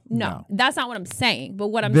 No. That's not what I'm saying. But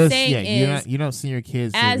what I'm saying is, you don't see your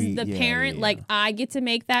kids as the parent, like I get to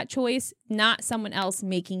make that choice, not someone else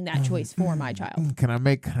making that choice for my child. Can I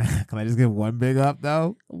just give one big up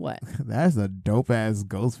though? What? That's a dope ass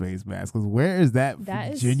Ghostface mask. Because where is that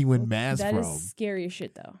genuine mask from? That is scary as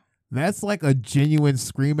shit though. That's like a genuine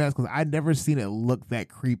Scream mask because I've never seen it look that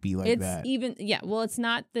creepy like that. Well, it's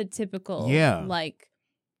not the typical like.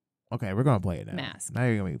 Okay, we're gonna play it now. Mask. Now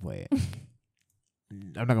you're gonna make me play it.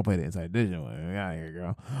 I'm not gonna play the Inside Edition one. Get out of here,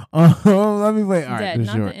 girl. Let me play. All right,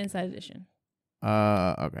 not short. the Inside Edition.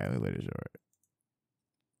 Okay, let me play this short.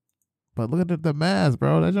 But look at the mask,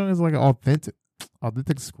 bro. That joint is like an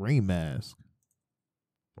authentic Scream mask.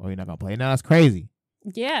 Oh, you're not gonna play it now? That's crazy.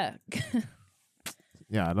 Yeah.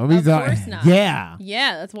 Yeah, don't be of course not. Yeah.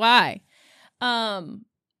 Yeah, that's why. But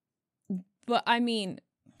I mean,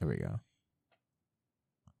 here we go.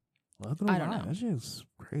 I don't know. That shit's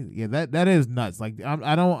crazy. Yeah, that is nuts. Like nah.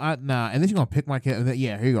 And then you're gonna pick my kid. And then,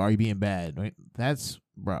 yeah, here you go. Are you being bad? Right? That's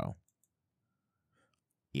bro.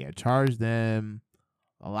 Yeah, charge them.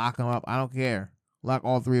 Lock them up. I don't care. Lock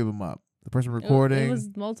all three of them up. The person recording. It was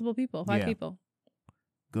multiple people. 5 people.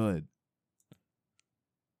 Good.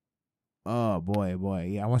 Oh boy.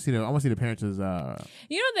 Yeah, I want to see the parents' You know,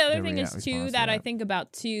 the other thing is too that I think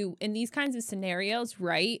about too in these kinds of scenarios,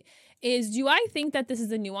 right? Is do I think that this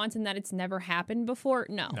is a nuance and that it's never happened before?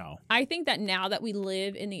 No. I think that now that we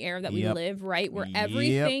live in the era that we live, right, where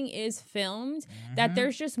everything is filmed, that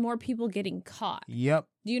there's just more people getting caught. Yep.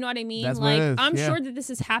 Do you know what I mean? That's like I'm sure that this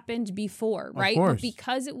has happened before, right? But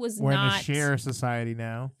because it was We're not in a share society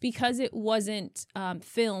now. Because it wasn't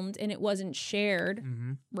filmed and it wasn't shared,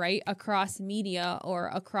 right, across media or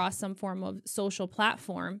across some form of social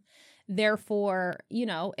platform. Therefore, you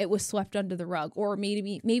know, it was swept under the rug, or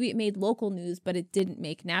maybe it made local news, but it didn't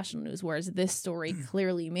make national news. Whereas this story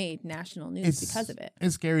clearly made national news because of it.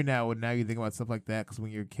 It's scary now when you think about stuff like that, because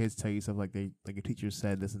when your kids tell you stuff like your teacher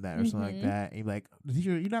said this and that or something like that, and you're like, the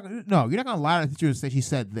teacher, you're not gonna lie to the teacher and say she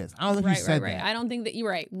said this. I don't think she said that. I don't think that you're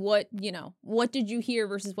right. What did you hear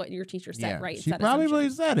versus what your teacher said? Yeah, right? She probably really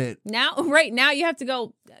said it. Now you have to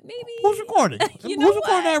go. Maybe who's recording? Who's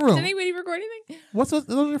recording that room? Did anybody record anything? What's those?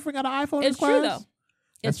 Those are freaking out of iPhone. It's true though.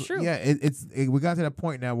 It's true. Yeah, we got to that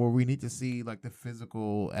point now where we need to see like the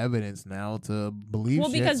physical evidence now to believe.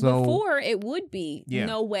 Well, because before it would be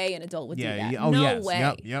no way an adult would do that. No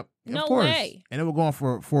way. Yep. No of course. way. And it would go on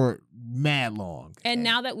for mad long. And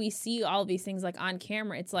now that we see all these things like on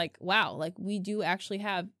camera, it's like, wow, like we do actually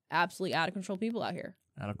have absolutely out of control people out here.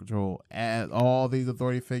 Out of control. All these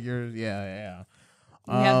authority figures. Yeah.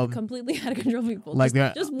 We have completely out of control people. Like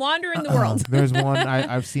just wander in the world. There's one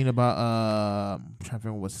I've seen about I'm trying to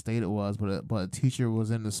figure out what state it was, but a teacher was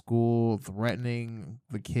in the school threatening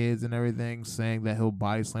the kids and everything, saying that he'll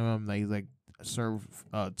body slam them, that he's like serve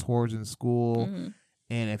tours in school,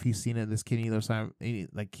 and if he's seen this kid on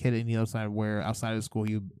either side, where outside of school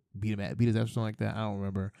you beat his ass or something like that. I don't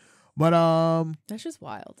remember, but that's just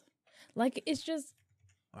wild. Like it's just.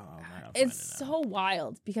 It's so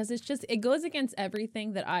wild because it goes against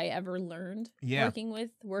everything that I ever learned working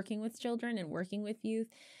with children and working with youth.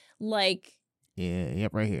 Like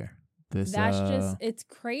right here. That's it's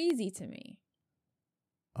crazy to me.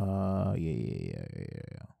 Yeah.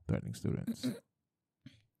 Threatening students.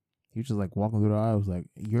 He was just like walking through the aisle. I was like,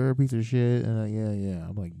 "You're a piece of shit." And yeah.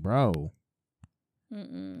 I'm like, bro.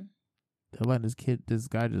 They're letting this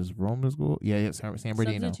guy just roam the school. Yeah. San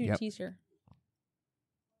Bernardino. Substitute teacher.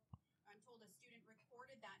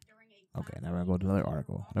 Okay, now we're gonna go to another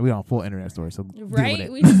article. Now we on full internet story, so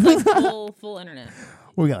right, we just like full internet.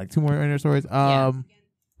 We got like 2 more internet stories. But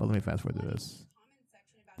let me fast forward to this.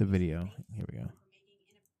 The video. Here we go.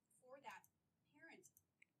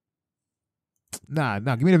 Nah,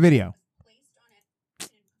 give me the video.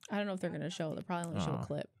 I don't know if they're gonna show. They're probably gonna show a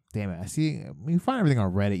clip. Damn it! I see. When you find everything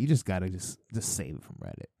on Reddit, you just gotta just save it from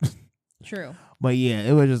Reddit. True. But yeah,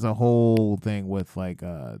 it was just a whole thing with like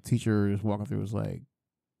teachers walking through. Was like.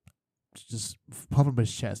 Just puffing up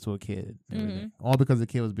his chest to a kid, all because the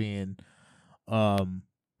kid was being, I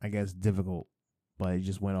guess, difficult. But it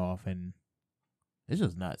just went off, and it's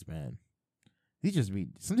just nuts, man.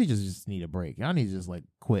 Some teachers just need a break. Y'all need to just like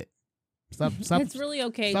quit. Stop. It's really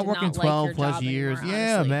okay. Stop to working not 12 like plus years. Anymore,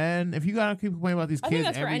 yeah, honestly. Man. If you gotta keep complaining about these kids, I think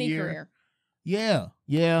that's every for any year, career. Yeah.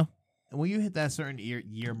 And when you hit that certain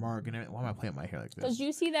year mark, and why am I playing my hair like this? Because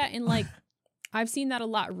you see that in like, I've seen that a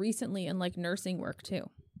lot recently in like nursing work too.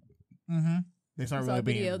 They start really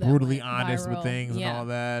being brutally honest with things and all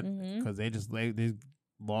that because they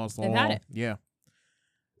lost all. They've had it. Yeah,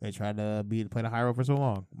 they tried to play the high road for so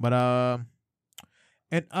long, but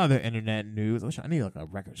And other internet news. I need like a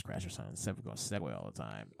record scratch or something. Instead of going segue all the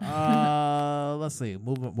time. Let's see.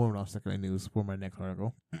 Moving on to second news for my next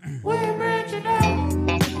article.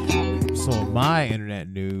 So my internet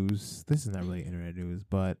news. This is not really internet news,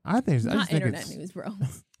 but I think Not internet news, bro.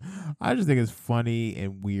 I just think it's funny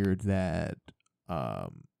and weird that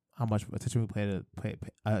how much attention we pay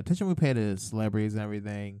to celebrities and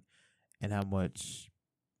everything, and how much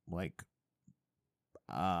like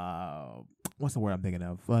what's the word I'm thinking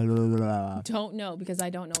of? Don't know because I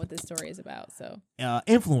don't know what this story is about. So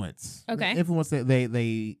influence. Okay. Influence that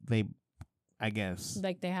they I guess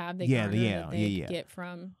like they get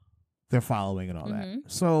from their following and all Mhm.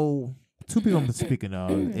 that. So two people I'm speaking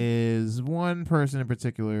of is one person in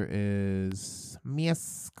particular is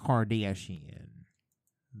Miss Kardashian.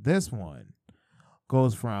 This one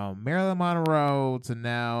goes from Marilyn Monroe to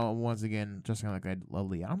now once again just kind of like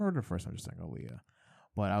Aaliyah. I remember the first time just like Aaliyah,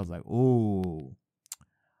 but I was like, ooh,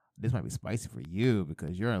 this might be spicy for you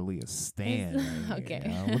because you're Aaliyah stan. Right Okay.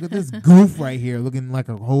 here, you know? Look at this goof right here, looking like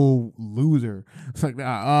a whole loser. It's like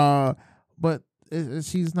but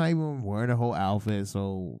she's not even wearing a whole outfit.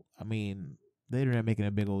 So I mean, the internet making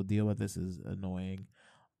a big old deal about this is annoying,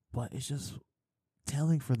 but it's just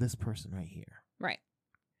telling for this person right here. right.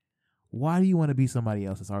 Why do you want to be somebody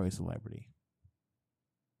else that's already a celebrity?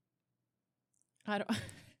 I don't.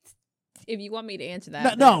 If you want me to answer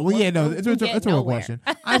that, No, then well, yeah, no, we'll it's a get real nowhere. question.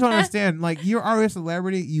 I just don't understand. Like, you're already a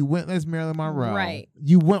celebrity. You went as Marilyn Monroe. Right.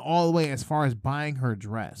 You went all the way as far as buying her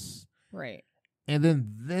dress. Right. And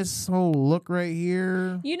then this whole look right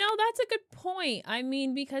here. You know, that's a good point. I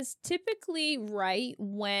mean, because typically, right,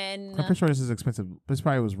 when I'm pretty sure this is expensive. This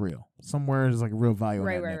probably was real. Somewhere there's like real value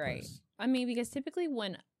Right, in that right, right. necklace. I mean, because typically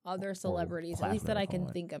when other celebrities, at least that I can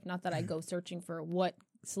think of, not that I go searching for what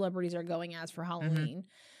celebrities are going as for Halloween,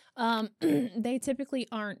 they typically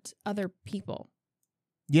aren't other people.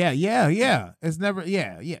 Yeah. It's never,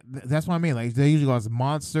 that's what I mean. Like, they usually go as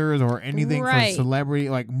monsters or anything Right. for celebrity,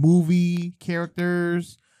 like movie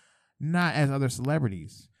characters, not as other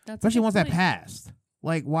celebrities. That's a Especially good ones that point. passed.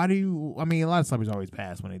 Like, why do you, I mean, a lot of celebrities always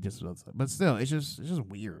pass when they just, but still, it's just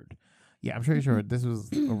weird. Yeah, I'm pretty sure this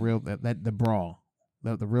was a real, that the bra,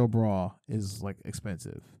 the real bra is like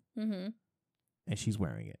expensive. Mm-hmm. And she's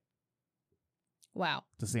wearing it. Wow.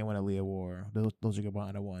 The same one Aaliyah wore. Those are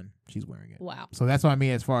Gabbana one. She's wearing it. Wow. So that's what I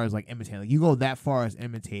mean as far as like imitating. Like, you go that far as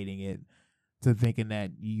imitating it to thinking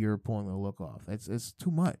that you're pulling the look off. It's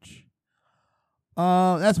too much.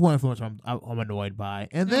 That's one influence I'm annoyed by.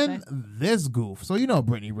 And then this goof. So you know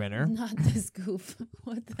Brittany Renner. Not this goof.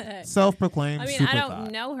 What the heck? Self-proclaimed I mean, super I don't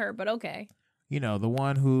thought. know her, but okay. You know, the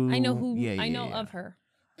one who I know who. Yeah, I know yeah. of her.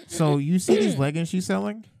 So you see these leggings she's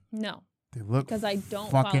selling? No. They look 'Cause I don't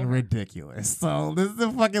fucking follow her. ridiculous. So this is the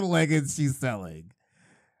fucking leggings she's selling.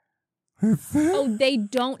 Oh, they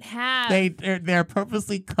don't have. They're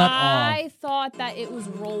purposely cut off. I thought that it was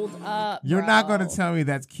rolled up. You're not going to bro. tell me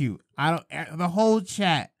that's cute. I don't. The whole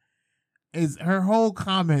chat is her whole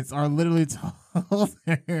comments are literally told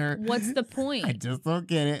her. What's the point? I just don't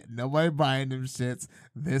get it. Nobody buying them shits.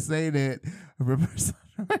 This ain't it. People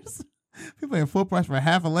paying full price for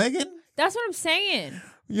half a legging. That's what I'm saying.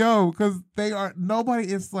 Yo, because they are nobody.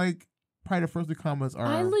 It's like probably the first two comments are.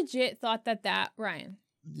 I legit thought that Ryan.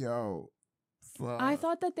 Yo, I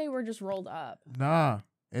thought that they were just rolled up. nah.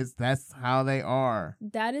 That's how they are,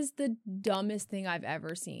 That is the dumbest thing I've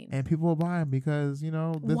ever seen. and people will buy them because you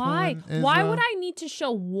know this Why? woman is, Why would I need to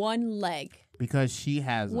show one leg Because she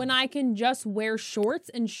has them. when I can just wear shorts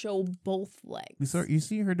and show both legs? You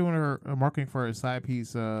see her doing her marketing for her side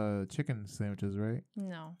piece chicken sandwiches, right?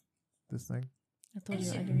 No, This thing. I told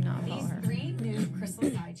you I do not follow These her. 3 new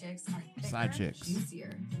Crystal Side Chicks are thicker, Side chicks.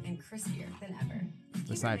 juicier, and crispier than ever.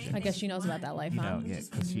 The side chick. I guess she knows about that life, You huh? know, yeah,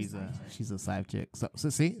 because she's a side chick. So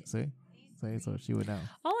see, so she would know.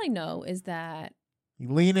 All I know is that You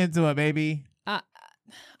lean into it, baby. I'm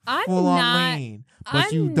Full on not. lean, but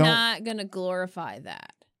I'm you don't. not gonna glorify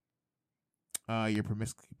that Your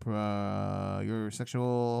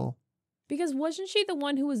sexual. because wasn't she the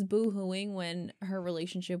one who was boo-hooing when her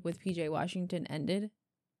relationship with PJ Washington ended?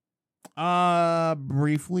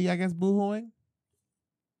 Briefly, I guess, boohooing.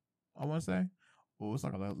 I want to say. Oh, it's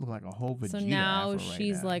like look like a whole Vegeta. So now afro right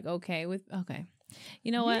she's now. like, okay.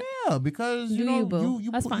 You know what? Yeah, because Do you know you, boo.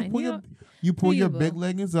 you That's pull, fine. you pull Do your you, boo. big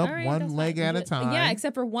leggings up All right, one that's leg fine. at a time. Yeah,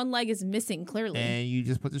 except for one leg is missing clearly. and you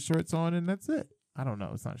just put the shorts on and that's it. I don't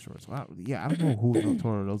know. It's not shorts. I don't know who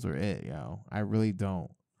told her those are it, yo. I really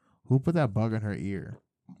don't. Who put that bug in her ear?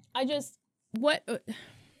 It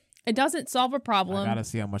doesn't solve a problem. I gotta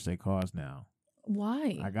see how much they cost now.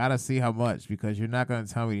 Why? I gotta see how much because you're not gonna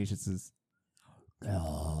tell me these shits is.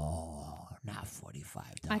 not $45.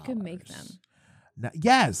 I could make them.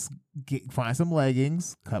 Yes, find some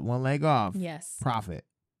leggings, cut one leg off. Yes. Profit.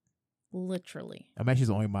 Literally. I bet she's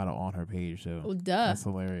the only model on her page, so Oh, duh. that's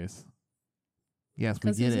hilarious. Yes, we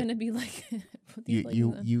Because get who's it. gonna be like put these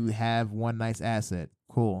leggings on? You have one nice asset.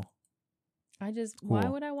 Cool. Why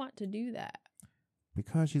would I want to do that?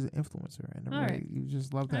 Because she's an influencer, and All right. you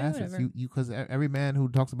just love the All right, assets. whatever. You because every man who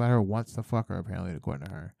talks about her wants to fuck her, apparently, according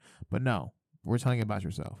to her. But no, we're telling you about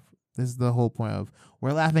yourself. This is the whole point of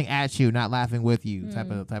we're laughing at you, not laughing with you, type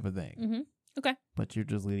of thing. Mm-hmm. Okay. But you're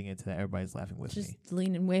just leading into that. Everybody's laughing with Just me.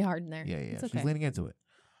 leaning way hard in there. Yeah, It's she's okay. leaning into it.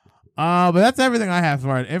 But that's everything I have for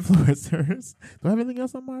our influencers. Do I have anything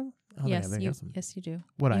else on Marvel? I don't think I Yes, have anything else on- you do.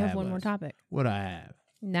 What you I have have one more left. topic. What I have.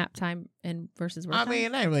 Nap time and versus work I time.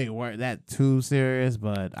 mean, I didn't really that too serious,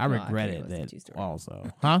 but I Well, I regret figured it it wasn't too that serious. also.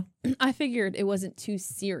 Huh? I figured it wasn't too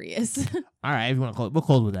serious. All right, if you want to close, we'll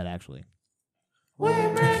close with that actually.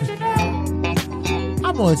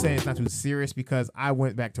 I'm only saying it's not too serious because I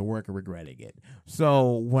went back to work and regretting it.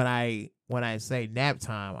 So when I say nap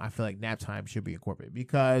time, I feel like nap time should be incorporated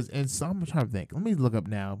because in some I'm trying to think. Let me look up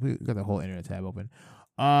now. We got the whole internet tab open.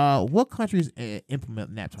 What countries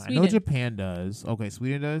implement nap time? I know Sweden. Japan does. Okay,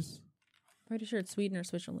 Sweden does. Pretty sure it's Sweden or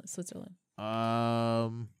Switzerland.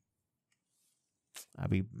 I'll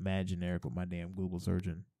be mad generic with my damn Google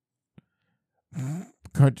searching.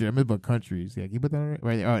 Country. I mean, but countries. Yeah, can you put that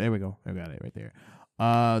right there? Oh, there we go. I got it right there.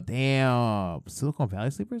 Damn. Silicon Valley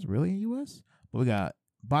sleepers really in U.S.? But we got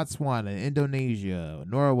Botswana, Indonesia,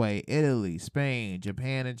 Norway, Italy, Spain,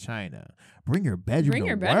 Japan, and China. Bring your bedroom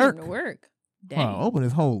to work. Dang. Hold on, open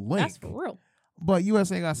this whole link. That's for real. But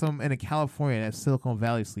USA got some in California that's Silicon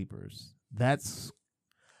Valley sleepers. That's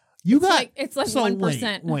you It's like so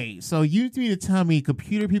 1%. Wait, so you need to tell me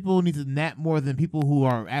computer people need to nap more than people who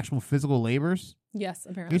are actual physical laborers? Yes,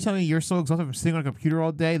 apparently. You're telling me you're so exhausted from sitting on a computer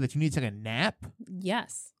all day that you need to take a nap?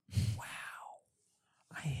 Yes. Wow.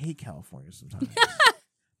 I hate California sometimes.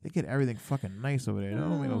 They get everything fucking nice over there. It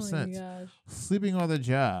don't make no Oh my sense. gosh. Sleeping on the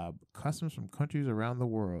job. Customs from countries around the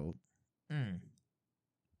world.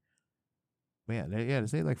 Man, they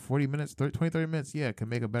say like 40 minutes, 20, 30 minutes, can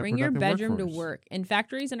make a better Bring your productive bedroom workforce. to work. In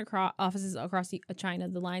factories and offices across China,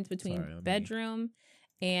 the lines between Sorry, let me- bedroom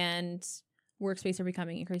and workspace are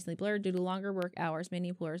becoming increasingly blurred due to longer work hours. Many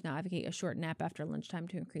employers now advocate a short nap after lunchtime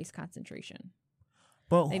to increase concentration.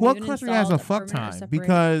 But They've what even country has a installed a fuck perimeter time? separation.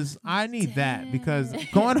 Because I need that. Because Damn.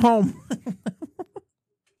 going home,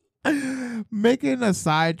 making a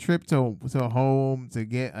side trip to home to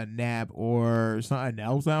get a nap or something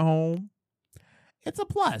else at home, it's a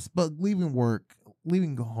plus. But leaving home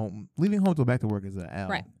to go back to work is an L.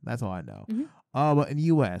 Right. That's all I know. Mhm. But in the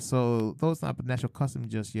U.S., so though it's not a national custom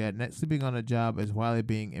just yet, sleeping on a job is widely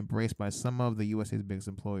being embraced by some of the USA's biggest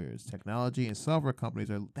employers. Technology and software companies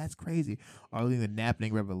are leading the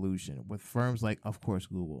napping revolution, with firms like, of course,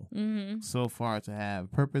 Google, so far to have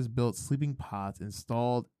purpose-built sleeping pods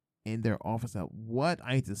installed in their office. What?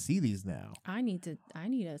 I need to see these now. I need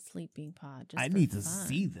a sleeping pod. Just I for need to fun.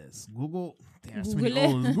 see this. Google. Damn, so Google many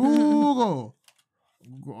it. O's. Google.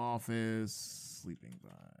 Google Office sleeping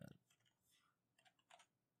pod.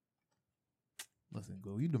 Listen,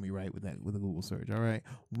 Google, you do me right with that with a Google search. All right,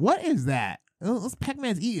 what is that? This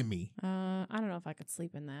Pac-Man's eating me. I don't know if I could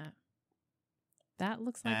sleep in that. That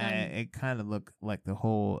looks like I'm It kind of looked like the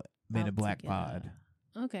whole Men in about to Black get pod.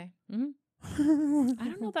 okay. I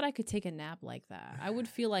don't know that I could take a nap like that. I would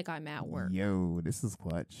feel like I'm at work. Yo, this is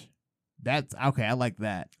clutch. That's okay. I like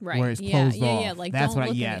that. Right. Where it's yeah, closed off. yeah. Like, that's don't what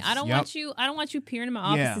look yes. at me. I don't Yep. want you peering in my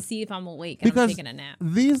office Yeah. to see if I'm awake and Because I'm taking a nap.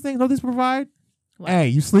 These things, don't these provide? What? Hey,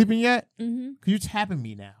 you sleeping yet? Mm-hmm. Cause you're tapping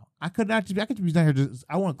me now. I could be down here.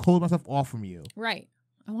 I want to close myself off from you, Right.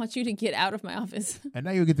 I want you to get out of my office. and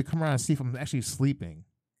now you get to come around and see if I'm actually sleeping.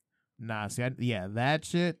 Nah, see, that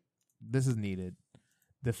shit. This is needed.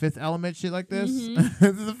 The Fifth Element shit like this. Mhm.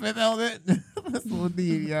 This is the Fifth Element. That's what we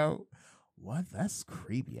need, yo. What? That's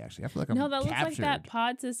creepy. Actually, I feel like I'm No, that captured. looks like that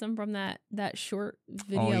pod system from that short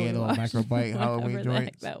video. Oh, yeah, we the little watched. microbite Halloween Whatever the heck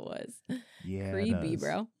joints. that was. Yeah, it Creepy, does.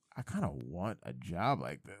 bro. I kind of want a job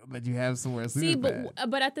like that you have somewhere to See, sleep at.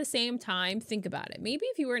 but at the same time, think about it. Maybe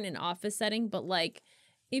if you were in an office setting, but like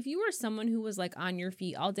if you were someone who was like on your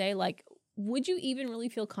feet all day, like would you even really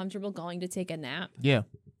feel comfortable going to take a nap? Yeah.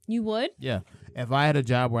 You would? Yeah. If I had a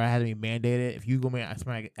job where I had to be mandated, if you go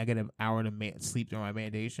I get an hour to sleep during my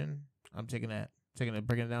mandation, I'm taking that.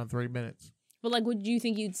 Breaking it down 30 minutes. But like, would you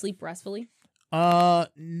think you'd sleep restfully?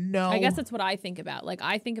 No. I guess that's what I think about. Like,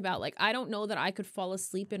 I don't know that I could fall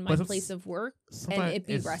asleep in my But place of work and sometimes it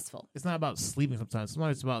be restful. It's not about sleeping sometimes.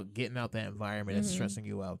 Sometimes it's about getting out that environment that's Mhm. stressing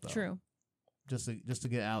you out, though. True. Just to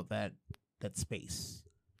get out that space.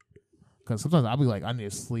 Because sometimes I'll be like, I need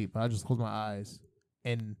to sleep. I'll just close my eyes.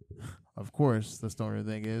 And, of course, the stoner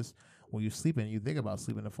thing is, when you're sleeping, you think about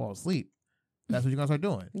sleeping to fall asleep. That's what you're going to start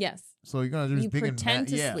doing. Yes. So you're going to just You pretend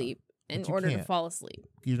to sleep in But you order to can't. fall asleep.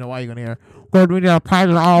 You know why you're going to hear, "Good, we need a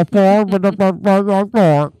pilot all four, but the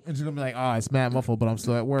floor." And she's going to be like, oh, it's mad muffled, but I'm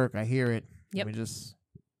still at work. I hear it. Yep. Let me just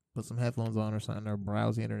put some headphones on or something or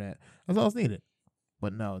browse the internet. That's all it's needed.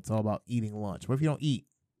 But no, it's all about eating lunch. What if you don't eat?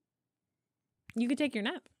 You could take your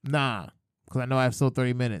nap. Nah, because I know I have still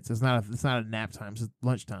 30 minutes. It's not a nap time. It's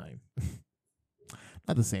lunchtime.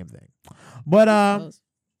 Not the same thing. But I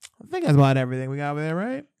think that's about everything we got over there,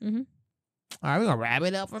 right? Mm-hmm. All right, we're going to wrap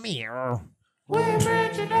it up from here. My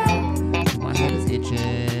head is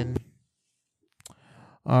itching.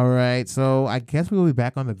 All right, so I guess we will be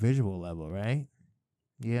back on the visual level, right?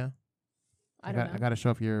 Yeah. I don't know. I got to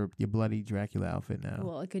show off your bloody Dracula outfit now.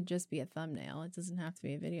 Well, it could just be a thumbnail. It doesn't have to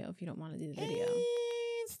be a video if you don't want to do the video.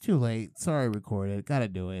 It's too late. Sorry, recorded. Got to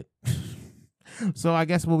do it. So I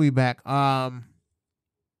guess we'll be back. Can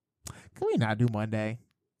we not do Monday?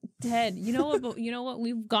 Ted, you know what? You know what?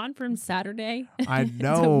 We've gone from Saturday. I to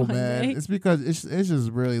know, man. Monday. It's because it's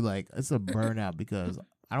just really like it's a burnout because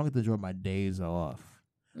I don't get to enjoy my days off.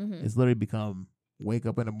 Mm-hmm. It's literally become wake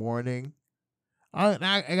up in the morning. I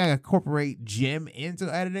gotta incorporate gym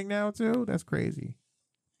into editing now too. That's crazy.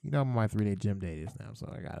 You know, I'm on my 3-day gym days now,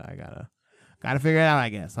 so I gotta figure it out. I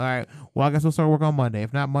guess. All right. Well, I guess we'll start work on Monday.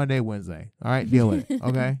 If not Monday, Wednesday. All right. Deal with it.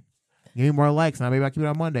 Okay. Give me more likes. Now maybe I'll keep it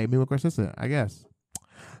on Monday. Me with Chris, I guess.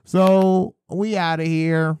 So we out of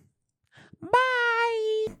here.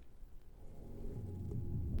 Bye.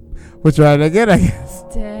 We'll try it again, I guess.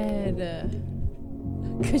 Ted,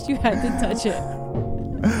 because you had to touch it.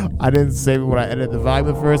 I didn't save it when I edited the volume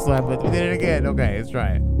the first time, but we did it again. Okay, let's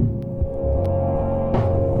try it.